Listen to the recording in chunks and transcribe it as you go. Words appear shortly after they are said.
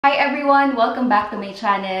Hi everyone! Welcome back to my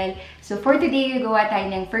channel. So for today, gagawa tayo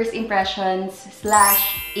ng first impressions /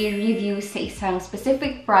 a review sa isang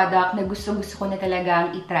specific product na gusto-gusto ko na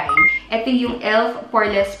talagang itry. Ito yung e.l.f.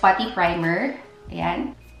 Poreless Putty Primer.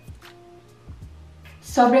 Ayan.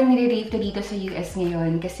 Sobrang nire-rave to dito sa US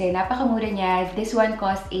ngayon kasi napakamura niya. This one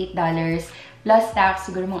cost $8. Plus tax,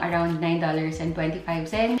 siguro mong around $9.25.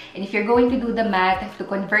 And if you're going to do the math, to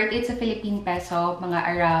convert it sa Philippine peso, mga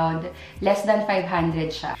around less than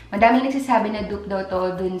 500 siya. Madaming nagsasabi na dupe daw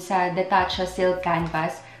to dun sa The Touch Silk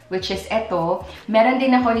Canvas, which is eto. Meron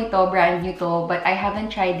din ako nito, brand new to, but I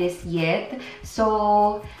haven't tried this yet.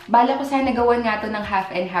 So, bala ko sana gawan nga to ng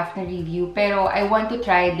half and half na review, pero I want to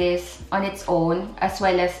try this on its own, as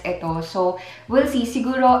well as eto. So, we'll see.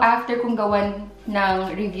 Siguro, after kong gawan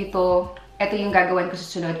ng review to, ito yung gagawin ko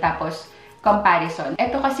susunod, tapos comparison.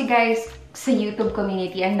 Ito kasi guys, sa YouTube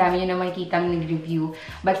community, ang dami nyo na makikita ng nag-review.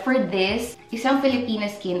 But for this, isang Filipina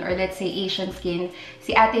skin, or let's say Asian skin,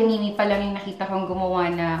 si Ate Mimi pa lang yung nakita kong gumawa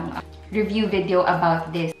ng review video about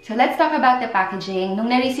this. So let's talk about the packaging. Nung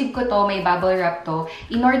na-receive ko to, may bubble wrap to.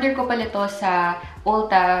 In-order ko pala to sa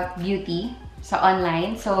Ulta Beauty, sa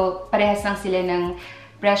online. So parehas lang sila ng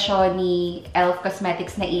presyo ni e.l.f.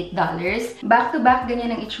 Cosmetics na $8. Back to back,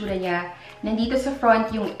 ganyan ang itsura niya. Nandito sa front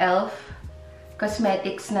yung e.l.f.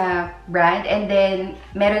 Cosmetics na brand. And then,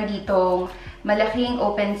 meron ditong malaking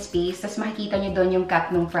open space. Tapos makikita nyo doon yung cap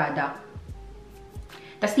ng product.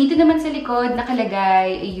 Tapos dito naman sa likod,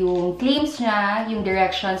 nakalagay yung claims niya, yung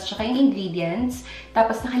directions, tsaka yung ingredients.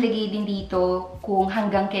 Tapos nakalagay din dito kung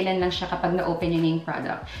hanggang kailan lang siya kapag na-open nyo na yung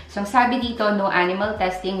product. So, ang sabi dito, no animal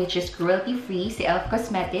testing, which is cruelty-free, si e.l.f.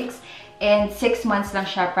 Cosmetics. And 6 months lang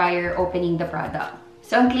siya prior opening the product.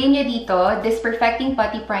 So, ang claim niya dito, this perfecting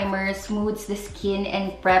putty primer smooths the skin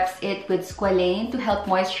and preps it with squalane to help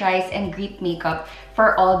moisturize and grip makeup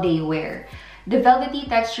for all-day wear. The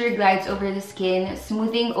velvety texture glides over the skin,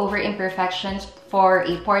 smoothing over imperfections for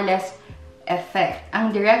a poreless effect.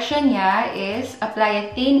 Ang direction niya is apply a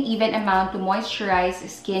thin, even amount to moisturize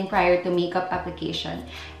skin prior to makeup application.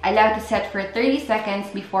 Allow to set for 30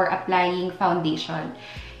 seconds before applying foundation.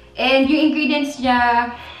 And yung ingredients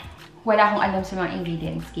niya, wala akong alam sa mga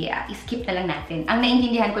ingredients, kaya skip na lang natin. Ang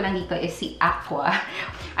naintindihan ko lang dito is si Aqua.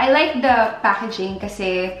 I like the packaging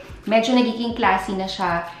kasi medyo nagiging classy na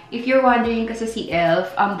siya. If you're wondering kasi si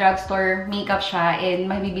e.l.f., drugstore makeup siya and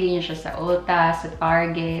mabibili niyo siya sa Ulta, sa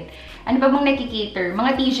Target. Ano ba bang nakikater?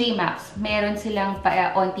 Mga TJ Maxx, meron silang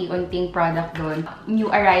onti-onting product doon. New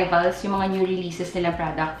arrivals, yung mga new releases nilang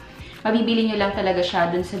product. Mabibili niyo lang talaga siya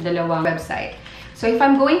doon sa dalawang website. So if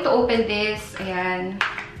I'm going to open this, ayan.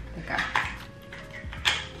 Teka.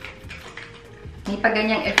 May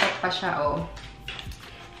paganyang effect pa siya, oh.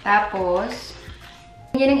 Tapos,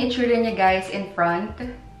 yan ang itsura niya, guys, in front.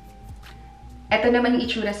 Ito naman yung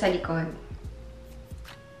itsura sa likod.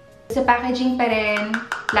 Sa packaging pa rin,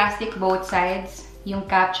 plastic both sides, yung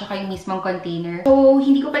cap, tsaka yung mismong container. So,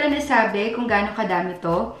 hindi ko pala nasabi kung gaano kadami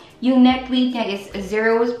to. Yung net weight niya is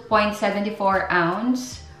 0.74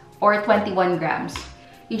 ounce or 21 grams.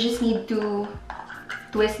 You just need to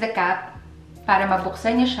twist the cap para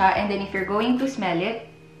mabuksan niya siya. And then if you're going to smell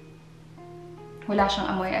it, wala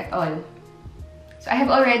siyang amoy at all. So I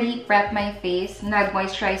have already prepped my face.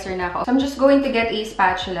 Nag-moisturizer na ako. So I'm just going to get a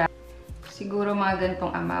spatula. Siguro mga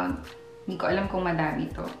ganitong amount. Hindi ko alam kung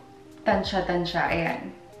madami to. Tansya-tansya.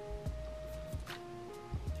 Ayan.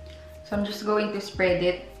 So I'm just going to spread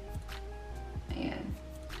it. Ayan.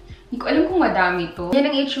 Hindi ko alam kung madami to.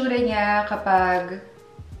 Yan ang itsura niya kapag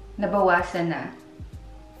nabawasan na.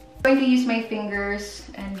 I'm going to use my fingers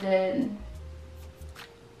and then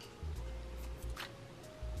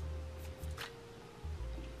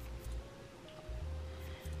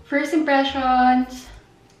first impressions,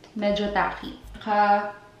 medyo tacky.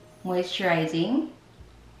 Moisturizing.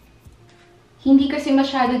 Hindi kasi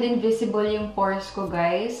masyado din visible yung pores ko,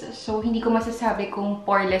 guys. So, hindi ko masasabi kung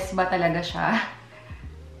poreless ba talaga siya.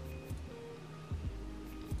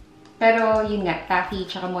 Pero, yun nga, tacky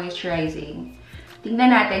tsaka moisturizing.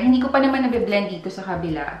 Tingnan natin. Hindi ko pa naman nabiblend dito sa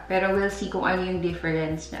kabila. Pero we'll see kung ano yung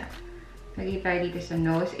difference niya. Lagay tayo dito sa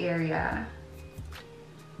nose area.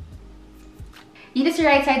 Dito sa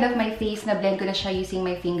right side of my face, na-blend ko na siya using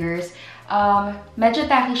my fingers. Medyo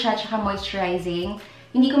tacky siya, tsaka moisturizing.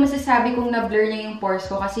 Hindi ko masasabi kung na-blur niya yung pores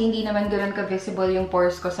ko kasi hindi naman ganoon ka-visible yung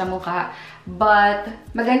pores ko sa mukha. But,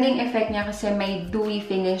 maganda yung effect niya kasi may dewy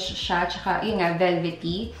finish siya, tsaka yun nga,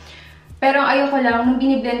 velvety. Pero ayoko lang, nung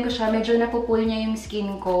biniblend ko siya, medyo napupul niya yung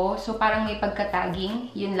skin ko. So, parang may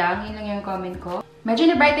pagka-tagging. Yun lang yung comment ko.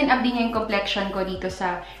 Medyo na-brighten up din niya yung complexion ko dito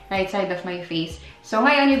sa right side of my face. So,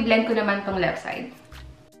 ngayon, i-blend ko naman tong left side.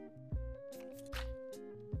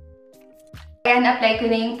 Ayan, apply ko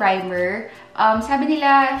na yung primer. Sabi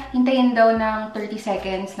nila, hintayin daw ng 30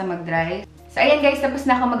 seconds na mag-dry. So, ayan guys, tapos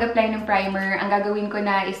na ako mag-apply ng primer. Ang gagawin ko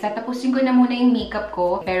na is tatapusin ko na muna yung makeup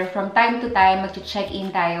ko. Pero from time to time,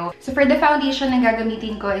 mag-check-in tayo. So, for the foundation na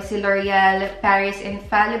gagamitin ko is si Loreal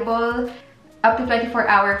Infallible. Up to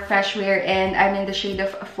 24-hour fresh wear, and I'm in the shade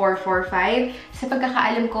of 445. Sa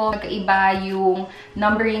pagkakaalam ko, magkaiba yung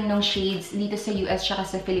numbering ng shades dito sa US tsaka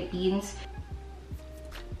sa Philippines.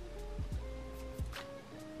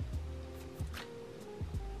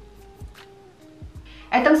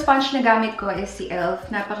 Etong sponge na gamit ko is si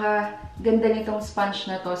e.l.f. Napaka-ganda nitong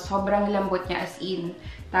sponge na to. Sobrang lambot niya as in.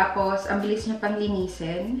 Tapos, ang bilis niya pang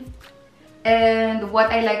linisin. And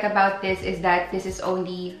what I like about this is that this is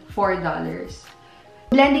only $4.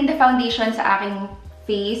 Blending the foundation sa aking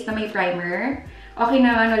face na may primer. Okay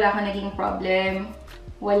naman, wala akong naging problem.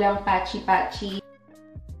 Walang patchy-patchy.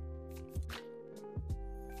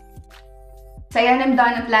 So, ayan, I'm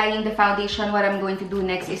done applying the foundation. What I'm going to do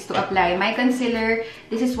next is to apply my concealer.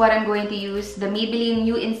 This is what I'm going to use. The Maybelline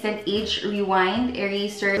New Instant Age Rewind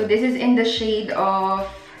Eraser. So, this is in the shade of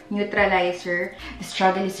Neutralizer. The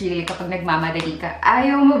struggle is really kapag nagmamadali ka.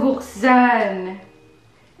 Ayaw mabuksan!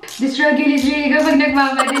 The struggle is really kapag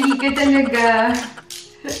nagmamadali ka talaga.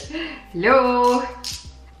 Hello!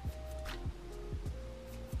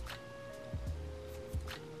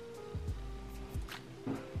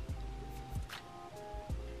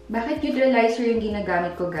 Bakit neutralizer yung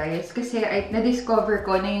ginagamit ko, guys? Kasi na-discover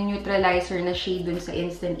ko na yung neutralizer na shade dun sa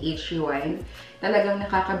Instant Age Rewind, talagang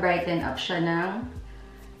nakaka-brighten up siya ng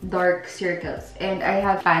dark circles. And I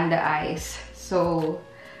have panda eyes. So,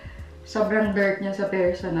 sobrang dark niya sa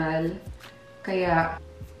personal. Kaya,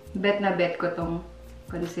 bet na bet ko tong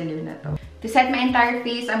concealer na to. To set my entire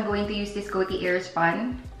face, I'm going to use this Coty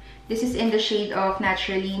Airspun. This is in the shade of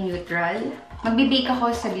Naturally Neutral. Magbe-bake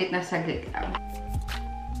ako saglit na saglit lang.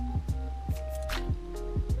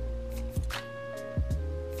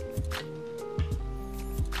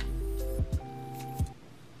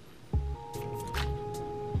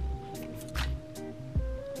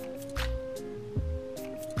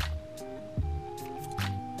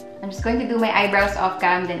 I'm just going to do my eyebrows off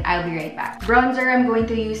cam, then I'll be right back. Bronzer, I'm going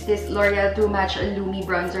to use this L'Oreal Too Much Lumi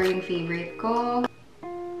bronzer, yung favorite ko.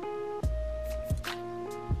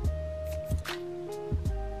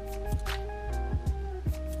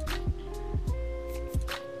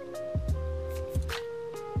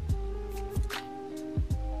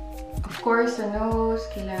 Of course, sa nose,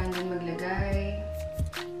 kailangan din maglagay.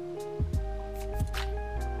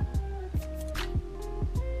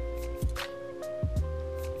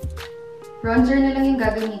 Bronzer na lang yung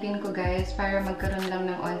gagamitin ko, guys, para magkaroon lang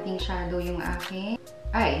ng onting shadow yung aking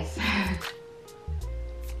eyes.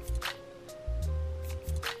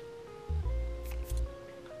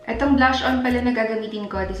 Itong blush on pala na gagamitin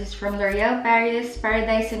ko, this is from L'Oreal Paris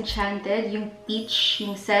Paradise Enchanted, yung peach,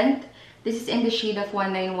 yung scent. This is in the shade of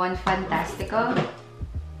 191 Fantastical.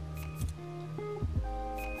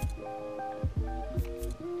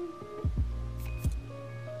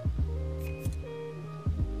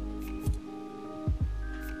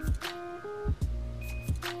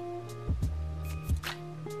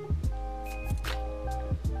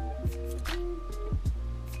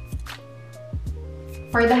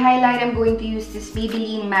 For the highlight, I'm going to use this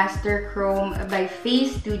Maybelline Master Chrome by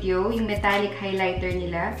Face Studio, yung metallic highlighter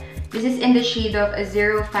nila. This is in the shade of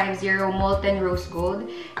 050 Molten Rose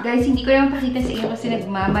Gold. Guys, hindi ko naman pakita sa inyo kasi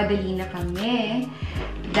nagmamadali na kami.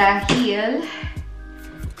 Dahil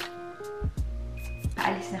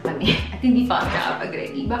paalis na kami. At hindi pa kami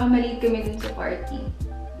nakapag-ready. Baka maliit kami dun sa party.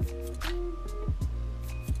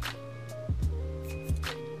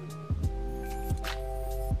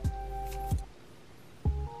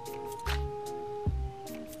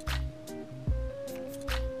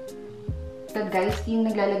 Guys, yung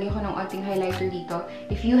naglalagay ko ng onting highlighter dito.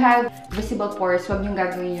 If you have visible pores, huwag niyong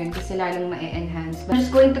gagawin yun kasi lalong ma-enhance. I'm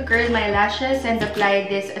just going to curl my lashes and apply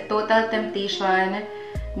this Total Temptation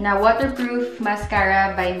na waterproof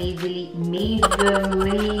mascara by Maybelline.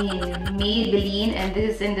 And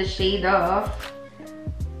this is in the shade of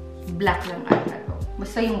black lang ata to.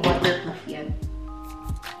 Basta yung waterproof yan.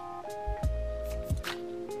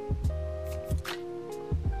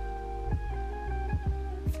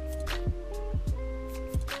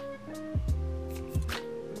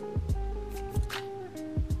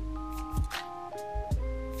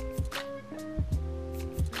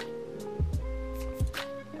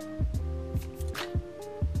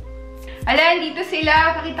 Ala, dito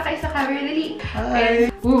sila. Pakita kayo sa camera. Dali. Hi!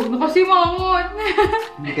 Nakasimangot.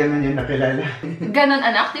 Hindi ka na niya nakilala. Ganon,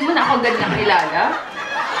 anak. Di mo na ako agad nakilala.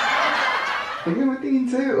 Huwag na matingin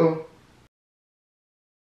sa'yo, oh.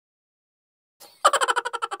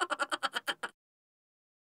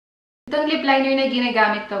 liner na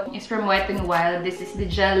ginagamit ko is from Wet n Wild. This is the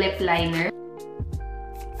gel lip liner.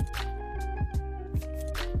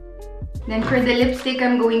 Then for the lipstick,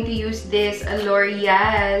 I'm going to use this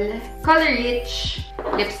L'Oreal Color Rich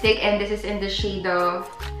lipstick, and this is in the shade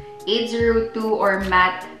of 802 or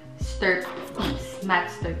Mattesterpiece.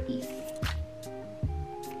 Mattesterpiece.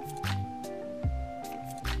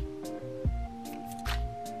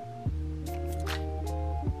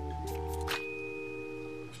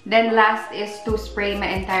 Then last is to spray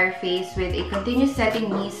my entire face with a continuous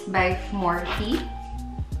setting mist by Morphe.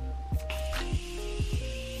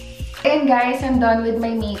 And guys, I'm done with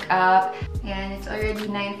my makeup. Ayan, it's already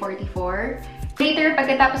 9:44. Later,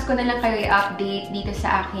 pagkatapos ko na lang kayo i-update dito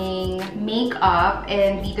sa aking makeup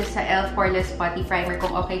and dito sa e.l.f. Poreless Putty Primer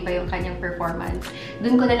kung okay ba yung kanyang performance.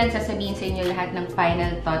 Doon ko na lang sasabihin sa inyo lahat ng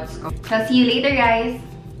final thoughts ko. So, see you later, guys!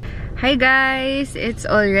 Hi guys! It's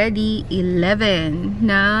already 11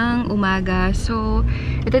 ng umaga. So,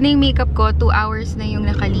 ito na yung makeup ko. 2 hours na yung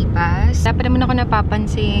nakalipas. Dapat naman ako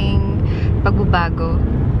napapansing pagbabago.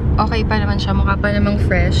 Okay pa naman siya. Mukha pa namang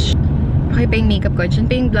fresh. Okay pa yung makeup ko. Diyan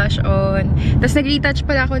pa yung blush on. Tapos nag-retouch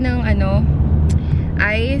pala ako ng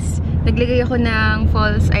eyes. Naglagay ako ng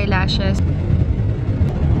false eyelashes.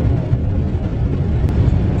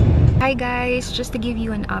 Hi guys! Just to give you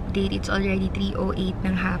an update, it's already 3:08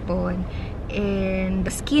 ng hapon. And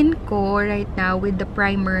the skin ko right now with the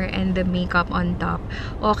primer and the makeup on top,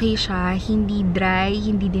 okay siya. Hindi dry,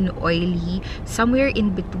 hindi din oily. Somewhere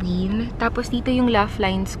in between. Tapos dito yung laugh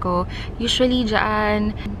lines ko. Usually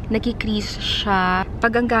dyan, nakikrease siya.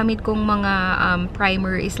 Pag ang gamit kong mga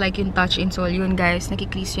primer is like yung Touch in Sol. Yun guys,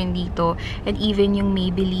 nakikrease yun dito. And even yung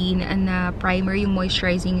Maybelline na primer, yung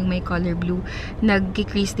moisturizing, yung may color blue,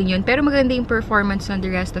 nagkikrease din yun. Pero maganda yung performance on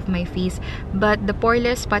the rest of my face. But the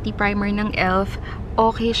Poreless Putty Primer ng e.l.f.,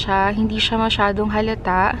 okay siya. Hindi siya masyadong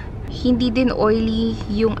halata. Hindi din oily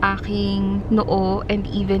yung aking noo and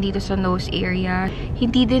even dito sa nose area.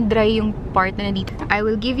 Hindi din dry yung part na nandito. I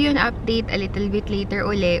will give you an update a little bit later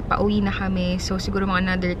uli. Pauwi na kami. So, siguro mga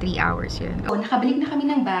another 3 hours yun. So, nakabalik na kami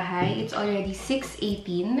ng bahay. It's already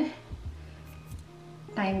 6:18.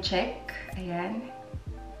 Time check. Ayan.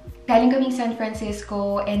 Galing kaming San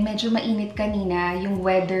Francisco and medyo mainit kanina yung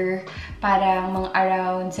weather, parang mga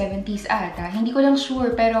around 70s ata. Hindi ko lang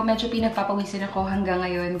sure pero medyo pinagpapawisan ako hanggang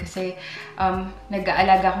ngayon kasi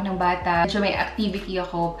nag-aalaga ako ng bata. Medyo may activity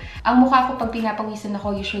ako. Ang mukha ko pag pinapawisan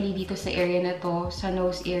ako usually dito sa area na to, sa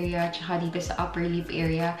nose area, tsaka dito sa upper lip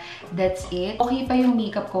area. That's it. Okay pa yung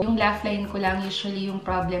makeup ko. Yung laugh line ko lang usually yung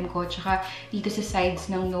problem ko, tsaka dito sa sides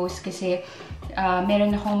ng nose kasi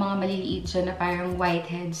meron akong mga maliliit dyan na parang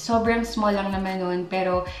whiteheads. Sobrang small lang naman nun,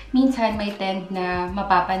 pero minsan may tend na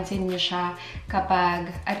mapapansin nyo siya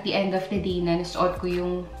kapag at the end of the day na nasuot ko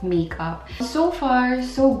yung makeup. So far,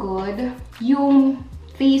 so good. Yung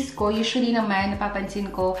face ko, usually naman,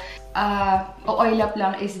 napapansin ko, oil up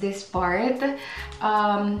lang is this part.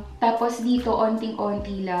 Tapos dito,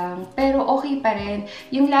 onting-onti lang. Pero okay pa rin.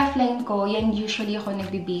 Yung laugh line ko, yan usually ako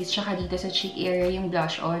nagbe-base. Tsaka dito sa cheek area, yung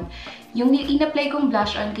blush on. Yung in-apply kong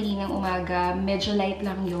blush on kaninang umaga, medyo light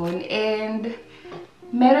lang yun. And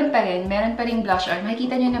meron pa rin blush on.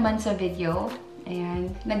 Makikita nyo naman sa video.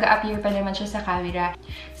 Ayan, nag-a-appear pa naman siya sa camera.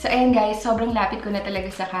 So, ayan guys, sobrang lapit ko na talaga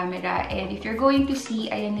sa camera. And if you're going to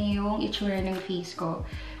see, ayan na yung itsura ng face ko.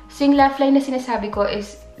 So, yung laugh line na sinasabi ko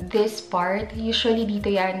is this part. Usually,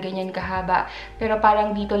 dito yan, ganyan kahaba. Pero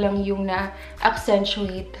parang dito lang yung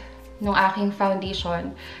na-accentuate ng aking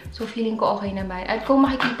foundation. So, feeling ko okay naman. At kung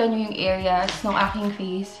makikita nyo yung areas ng aking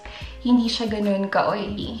face, hindi siya ganun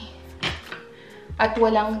ka-oily. At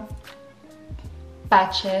walang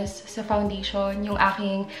patches sa foundation. Yung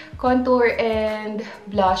aking contour and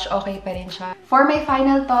blush, okay pa rin siya. For my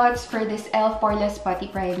final thoughts for this e.l.f. Poreless Putty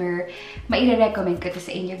Primer, maire-recommend ko to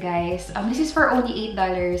sa inyo guys. This is for only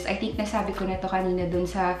 $8. I think nasabi ko na to kanina dun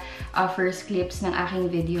sa first clips ng aking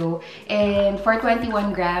video. And for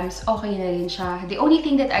 21 grams, okay na rin siya. The only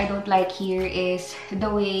thing that I don't like here is the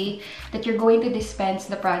way that you're going to dispense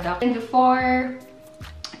the product. And for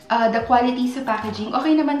the quality sa packaging,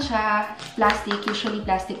 okay naman siya. Plastic, usually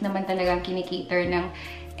plastic naman talagang kinikater ng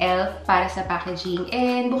e.l.f. para sa packaging.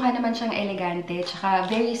 And mukha naman siyang elegante,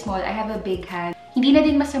 tsaka very small. I have a big hand. Hindi na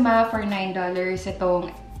din masama for $9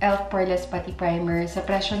 itong e.l.f. Poreless Putty Primer. Sa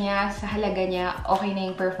presyo niya, sa halaga niya, okay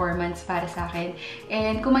na yung performance para sa akin.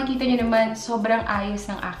 And kung makikita nyo naman, sobrang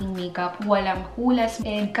ayos ng aking makeup. Walang hulas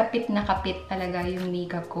and kapit na kapit talaga yung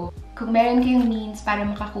makeup ko. Kung meron kayong means para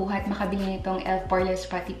makakuha at makabili nitong e.l.f. Poreless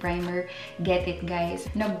Putty Primer, get it guys.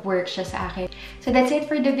 Nag-work siya sa akin. So that's it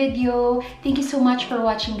for the video. Thank you so much for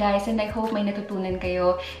watching guys, and I hope may natutunan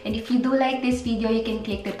kayo. And if you do like this video, you can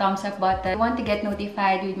click the thumbs up button. If you want to get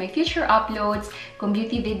notified with my future uploads, kung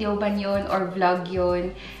beauty video ba yun or vlog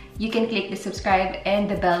yun, you can click the subscribe and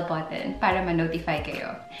the bell button para ma-notify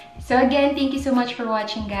kayo. So again, thank you so much for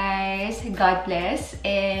watching guys. God bless,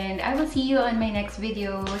 and I will see you on my next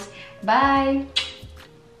videos. Bye!